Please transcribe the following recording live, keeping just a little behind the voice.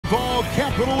football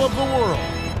capital of the world,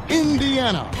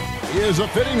 Indiana, is a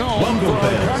fitting home for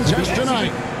our contest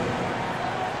tonight.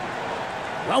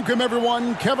 Welcome,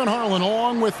 everyone. Kevin Harlan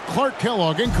along with Clark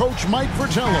Kellogg and Coach Mike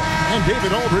Fratello and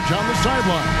David Aldridge on the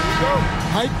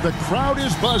sideline. Mike, the crowd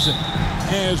is buzzing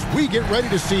as we get ready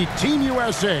to see Team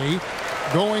USA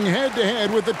going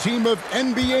head-to-head with a team of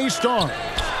NBA stars.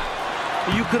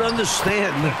 You can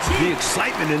understand the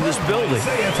excitement in this building.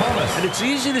 And it's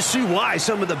easy to see why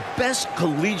some of the best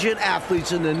collegiate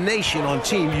athletes in the nation on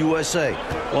Team USA.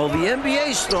 While the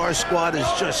NBA star squad is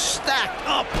just stacked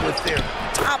up with their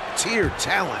top-tier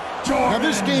talent. Now,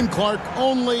 this game, Clark,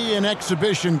 only an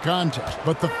exhibition contest.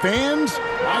 But the fans,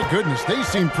 my goodness, they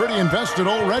seem pretty invested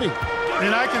already.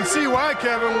 And I can see why,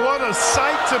 Kevin. What a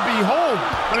sight to behold.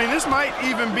 I mean, this might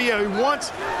even be a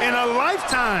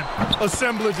once-in-a-lifetime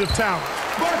assemblage of talent.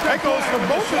 That goes for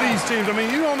both of these teams. I mean,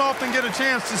 you don't often get a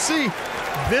chance to see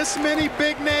this many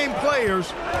big-name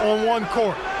players on one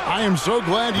court. I am so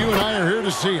glad you and I are here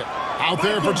to see it. Out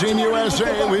there for Team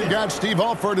USA, we've got Steve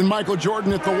Alford and Michael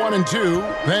Jordan at the 1 and 2,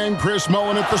 then Chris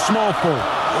Mullin at the small forward,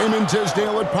 Raymond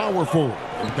Tisdale at power forward,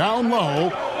 and down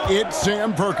low, it's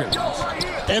Sam Perkins.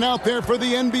 And out there for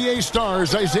the NBA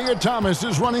stars, Isaiah Thomas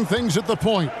is running things at the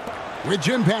point, with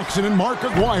Jim Paxson and Mark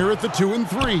Aguirre at the 2 and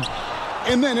 3.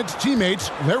 And then it's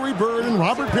teammates Larry Bird and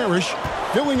Robert Parrish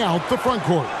filling out the front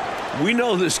court. We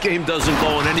know this game doesn't go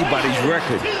on anybody's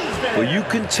record, but you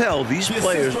can tell these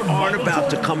players aren't about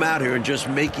to come out here and just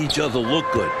make each other look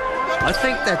good. I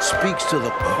think that speaks to the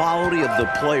quality of the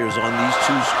players on these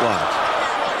two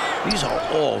squads. These are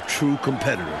all true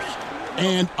competitors.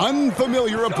 And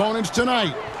unfamiliar opponents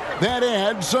tonight. That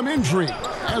adds some intrigue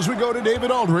as we go to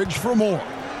David Aldridge for more.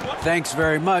 Thanks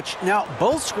very much. Now,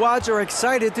 both squads are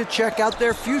excited to check out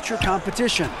their future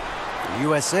competition. For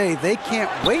USA, they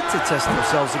can't wait to test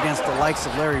themselves against the likes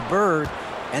of Larry Bird,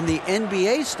 and the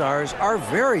NBA stars are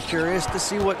very curious to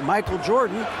see what Michael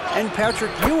Jordan and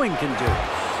Patrick Ewing can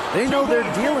do. They know they're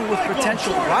dealing with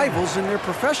potential rivals in their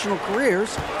professional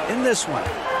careers in this one.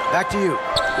 Back to you.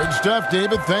 Good stuff,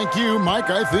 David. Thank you. Mike,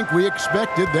 I think we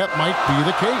expected that might be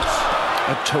the case.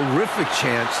 A terrific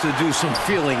chance to do some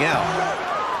feeling out.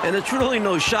 And it's really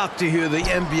no shock to hear the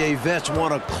NBA vets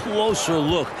want a closer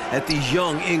look at these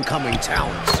young incoming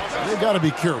talents. They got to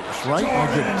be curious, right?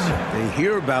 Oh, goodness. They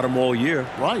hear about them all year.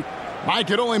 Right.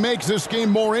 Mike, it only makes this game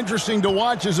more interesting to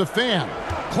watch as a fan.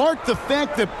 Clark, the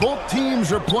fact that both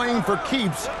teams are playing for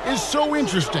keeps is so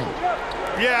interesting.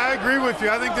 Yeah, I agree with you.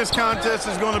 I think this contest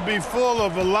is going to be full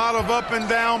of a lot of up and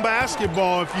down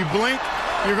basketball. If you blink,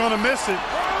 you're going to miss it.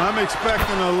 I'm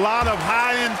expecting a lot of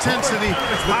high-intensity,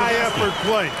 high-effort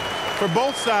play for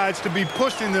both sides to be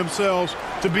pushing themselves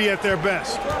to be at their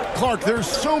best. Clark, there's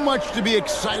so much to be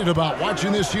excited about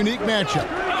watching this unique matchup.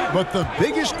 But the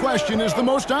biggest question is the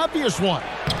most obvious one,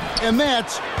 and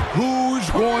that's who's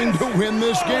going to win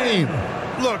this game?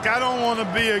 Look, I don't want to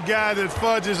be a guy that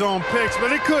fudges on picks, but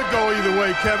it could go either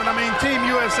way, Kevin. I mean, Team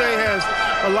USA has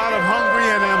a lot of hungry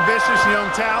and ambitious young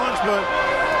talents, but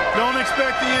don't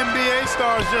expect the NBA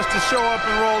stars just to show up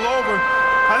and roll over.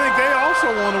 I think they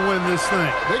also want to win this thing.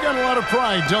 They got a lot of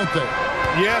pride, don't they?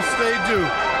 Yes, they do.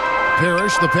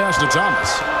 Parrish, the pass to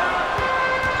Thomas.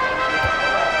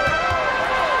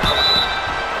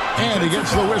 And he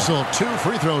gets the whistle. 2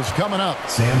 free throws coming up.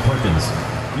 Sam Perkins.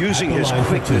 Using his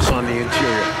quickness on the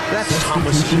interior. That's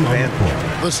Thomas'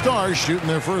 advantage. The Stars shooting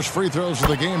their first free throws of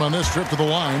the game on this trip to the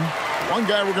line. One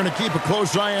guy we're going to keep a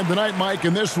close eye on tonight, Mike,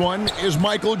 and this one is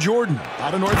Michael Jordan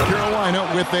out of North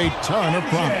Carolina with a ton of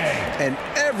promise. And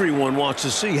everyone wants to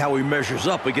see how he measures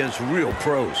up against real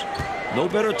pros. No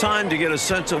better time to get a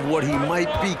sense of what he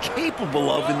might be capable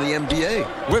of in the NBA.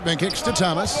 Whitman kicks to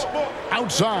Thomas.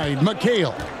 Outside,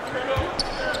 McHale.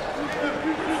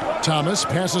 Thomas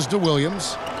passes to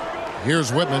Williams.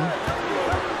 Here's Whitman.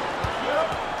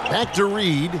 Back to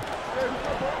Reed.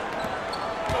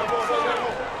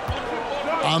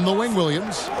 On the wing,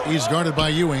 Williams. He's guarded by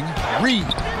Ewing. Reed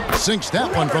sinks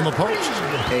that one from the post.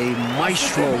 A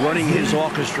maestro running his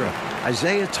orchestra.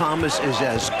 Isaiah Thomas is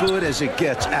as good as it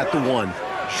gets at the 1.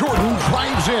 Jordan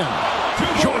drives in.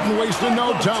 Jordan wasting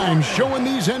no time, showing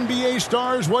these NBA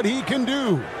stars what he can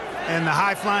do. And the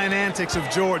high-flying antics of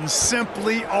Jordan,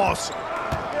 simply awesome.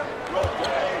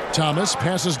 Thomas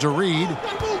passes to Reed.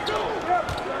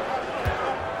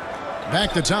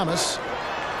 Back to Thomas.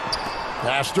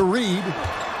 Pass to Reed.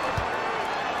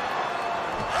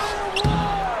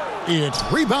 It's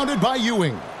rebounded by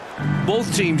Ewing.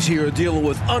 Both teams here are dealing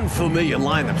with unfamiliar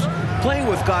lineups, playing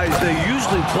with guys they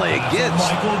usually play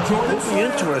against. It'll be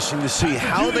interesting to see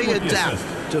how they adapt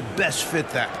to best fit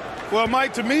that. Well,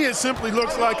 Mike, to me, it simply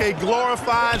looks like a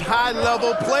glorified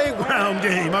high-level playground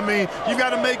game. I mean, you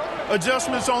got to make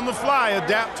adjustments on the fly,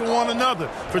 adapt to one another.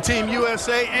 For Team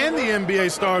USA and the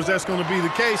NBA stars, that's going to be the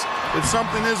case. If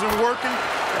something isn't working,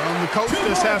 the coach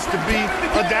just has to be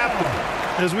adaptable.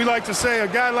 As we like to say, a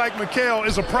guy like Mikal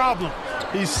is a problem.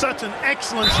 He's such an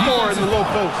excellent scorer in the low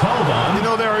post. You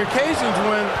know, there are occasions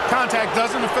when contact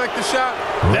doesn't affect the shot.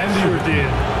 That sure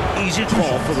did. Easy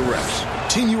call for the refs.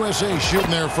 Team USA shooting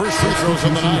their first free throws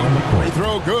of the night. Free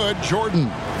throw good,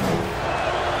 Jordan.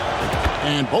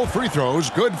 And both free throws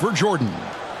good for Jordan.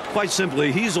 Quite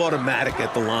simply, he's automatic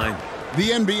at the line.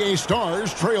 The NBA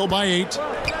Stars trail by 8.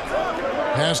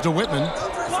 Pass to Whitman.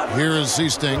 Here is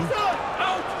Seasting.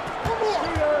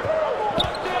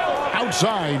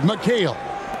 Outside, Mikal.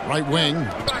 Right wing.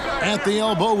 At the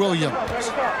elbow, Williams.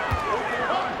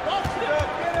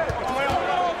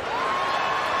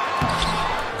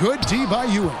 Good D by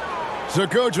Ewing. So,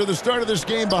 Coach, with the start of this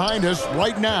game behind us,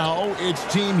 right now, it's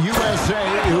Team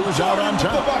USA who's out on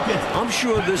top. I'm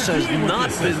sure this has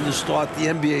not been the start the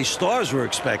NBA Stars were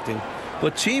expecting,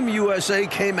 but Team USA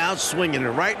came out swinging,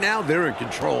 and right now they're in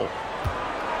control.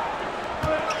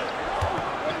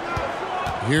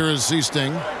 Here is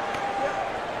Seasting.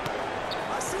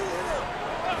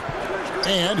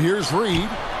 And here's Reed.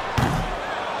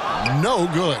 No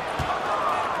good.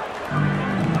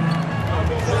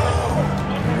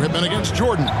 Whitman against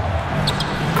Jordan.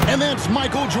 And that's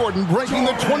Michael Jordan breaking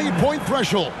the 20-point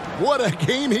threshold. What a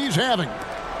game he's having.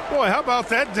 Boy, how about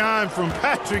that dime from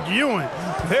Patrick Ewing?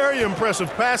 Very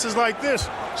impressive. Passes like this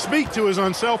speak to his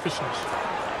unselfishness.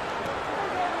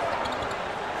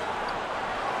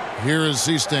 Here is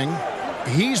Seasting.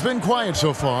 He's been quiet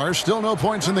so far. Still no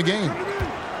points in the game.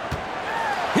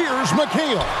 Here's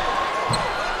Mikal.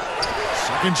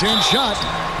 Second chance shot.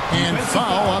 And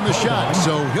foul on the shot,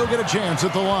 so he'll get a chance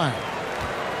at the line.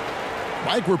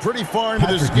 Mike, we're pretty far into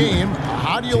this game.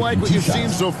 How do you like what you've seen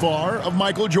so far of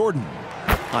Michael Jordan?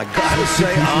 I gotta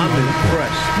say, I'm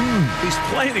impressed. He's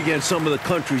playing against some of the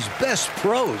country's best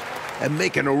pros and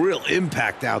making a real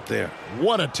impact out there.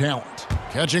 What a talent.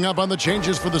 Catching up on the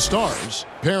changes for the Stars.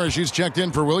 Parrish, he's checked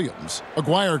in for Williams.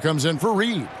 Aguirre comes in for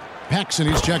Reed. Paxson,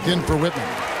 he's checked in for Whitman.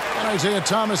 And Isaiah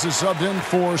Thomas is subbed in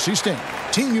for Seasting.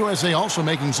 Team USA also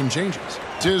making some changes.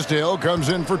 Tisdale comes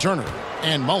in for Turner.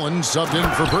 And Mullins subbed in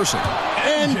for Person.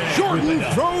 And Jordan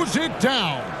throws it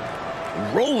down.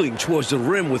 Rolling towards the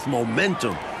rim with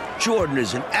momentum. Jordan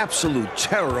is an absolute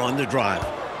terror on the drive.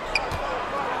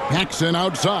 Paxson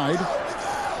outside.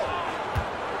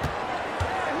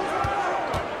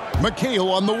 Mikal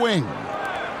on the wing.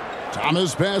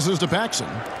 Thomas passes to Paxson.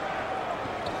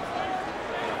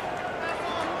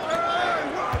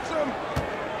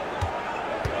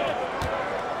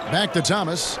 Back to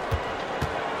Thomas.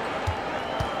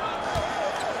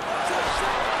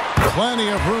 Plenty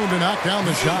of room to knock down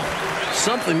the shot.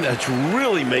 Something that's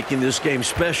really making this game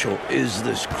special is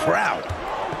this crowd.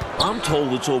 I'm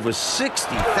told it's over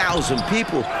 60,000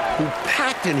 people who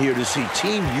packed in here to see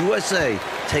Team USA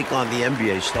take on the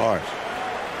NBA Stars.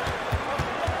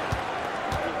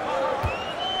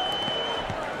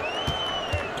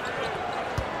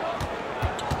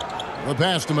 The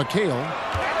pass to Mikal.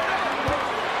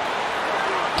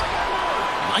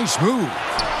 Nice move.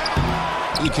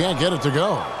 He can't get it to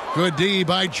go. Good D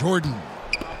by Jordan.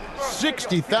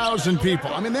 60,000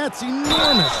 people. I mean, that's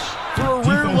enormous. For a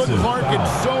rare look, Clark,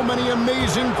 it's so many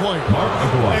amazing players.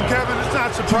 And, Kevin, it's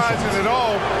not surprising at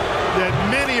all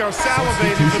that many are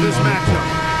salivating for this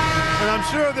matchup. And I'm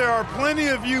sure there are plenty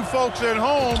of you folks at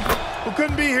home who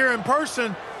couldn't be here in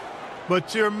person,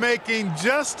 but you're making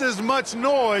just as much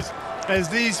noise as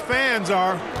these fans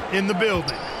are in the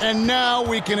building. And now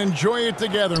we can enjoy it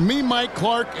together. Me, Mike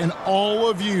Clark, and all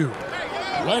of you.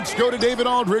 Let's go to David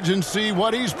Aldridge and see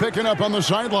what he's picking up on the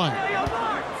sideline.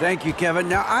 Thank you, Kevin.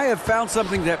 Now, I have found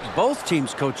something that both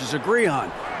teams' coaches agree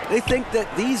on. They think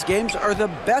that these games are the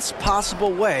best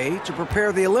possible way to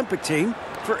prepare the Olympic team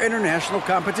for international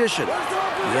competition.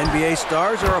 The NBA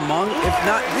Stars are among, if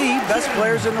not the, best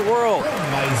players in the world.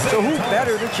 So who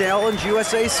better to challenge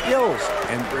USA's skills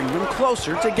and bring them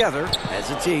closer together as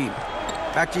a team?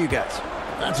 Back to you guys.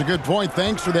 That's a good point.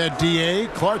 Thanks for that, D.A.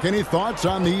 Clark, any thoughts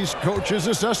on these coaches'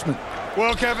 assessment?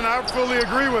 Well, Kevin, I fully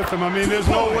agree with them. I mean, there's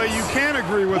no way you can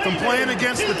agree with them. Playing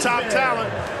against the top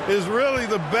talent is really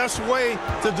the best way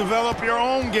to develop your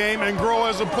own game and grow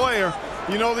as a player.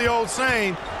 You know the old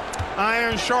saying,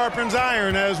 iron sharpens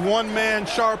iron as one man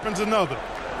sharpens another.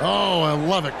 Oh, I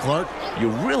love it, Clark. You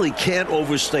really can't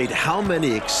overstate how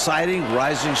many exciting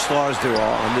rising stars there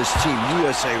are on this Team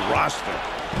USA roster.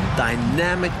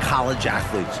 Dynamic college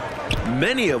athletes,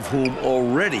 many of whom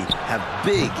already have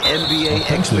big NBA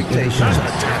expectations.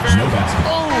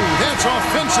 Oh, that's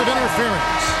offensive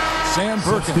interference. Sam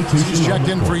Perkins, he's checked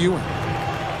in for Ewing.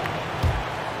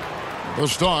 The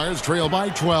Stars trail by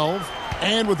 12.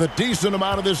 And with a decent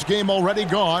amount of this game already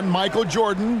gone, Michael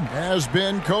Jordan has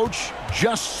been, Coach,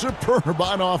 just superb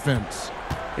on offense.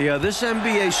 Yeah, this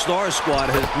NBA star squad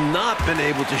has not been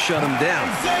able to shut him down.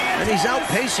 And he's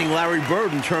outpacing Larry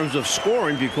Bird in terms of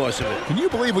scoring because of it. Can you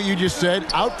believe what you just said?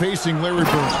 Outpacing Larry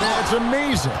Bird. That's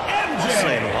amazing.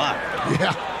 Saying a lot.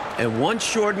 Yeah. And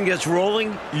once Jordan gets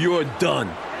rolling, you're done.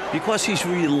 Because he's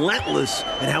relentless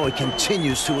in how he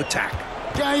continues to attack.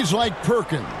 Guys like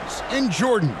Perkins and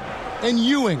Jordan and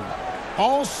Ewing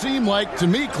all seem like, to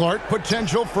me, Clark,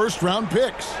 potential first-round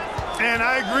picks. And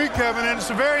I agree, Kevin, and it's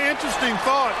a very interesting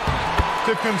thought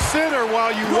to consider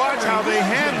while you watch how they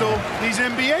handle these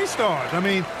NBA stars. I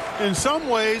mean, in some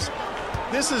ways,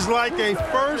 this is like a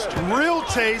first real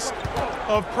taste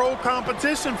of pro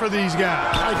competition for these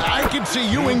guys. I could see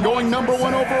Ewing going #1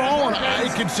 overall, and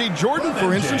I could see Jordan,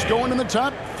 for instance, going in the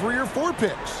top 3 or 4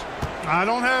 picks. I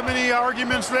don't have any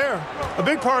arguments there. A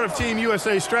big part of Team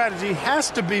USA's strategy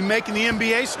has to be making the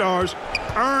NBA stars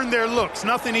earn their looks.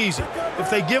 Nothing easy.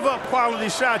 If they give up quality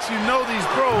shots, you know these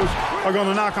pros are going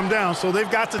to knock them down. So they've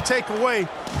got to take away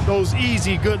those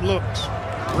easy, good looks.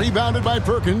 Rebounded by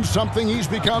Perkins, something he's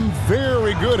become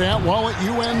very good at while at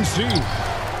UNC.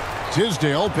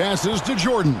 Tisdale passes to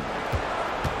Jordan.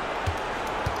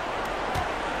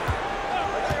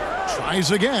 Tries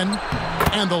again,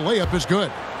 and the layup is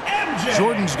good.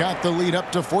 Jordan's got the lead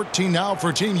up to 14 now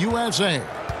for Team USA.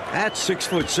 At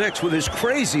 6'6" with his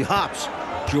crazy hops,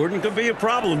 Jordan could be a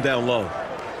problem down low.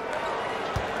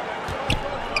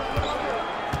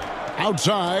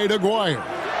 Outside, Aguirre.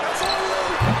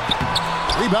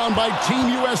 Rebound by Team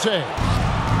USA.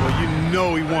 Well, you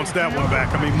know he wants that one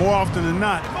back. I mean, more often than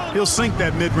not, he'll sink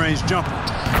that mid-range jumper.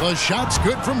 The shot's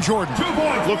good from Jordan.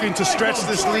 Looking to stretch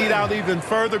this lead out even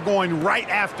further, going right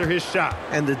after his shot.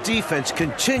 And the defense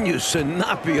continues to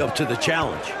not be up to the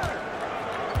challenge.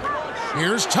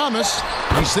 Here's Thomas.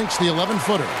 He sinks the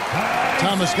 11-footer.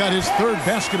 Thomas got his 3rd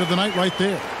basket of the night right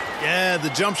there. Yeah, the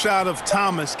jump shot of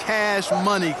Thomas, cash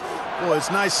money. Boy,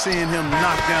 it's nice seeing him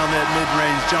knock down that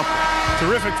mid-range jumper.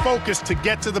 Terrific focus to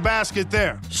get to the basket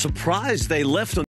there. Surprised they left him.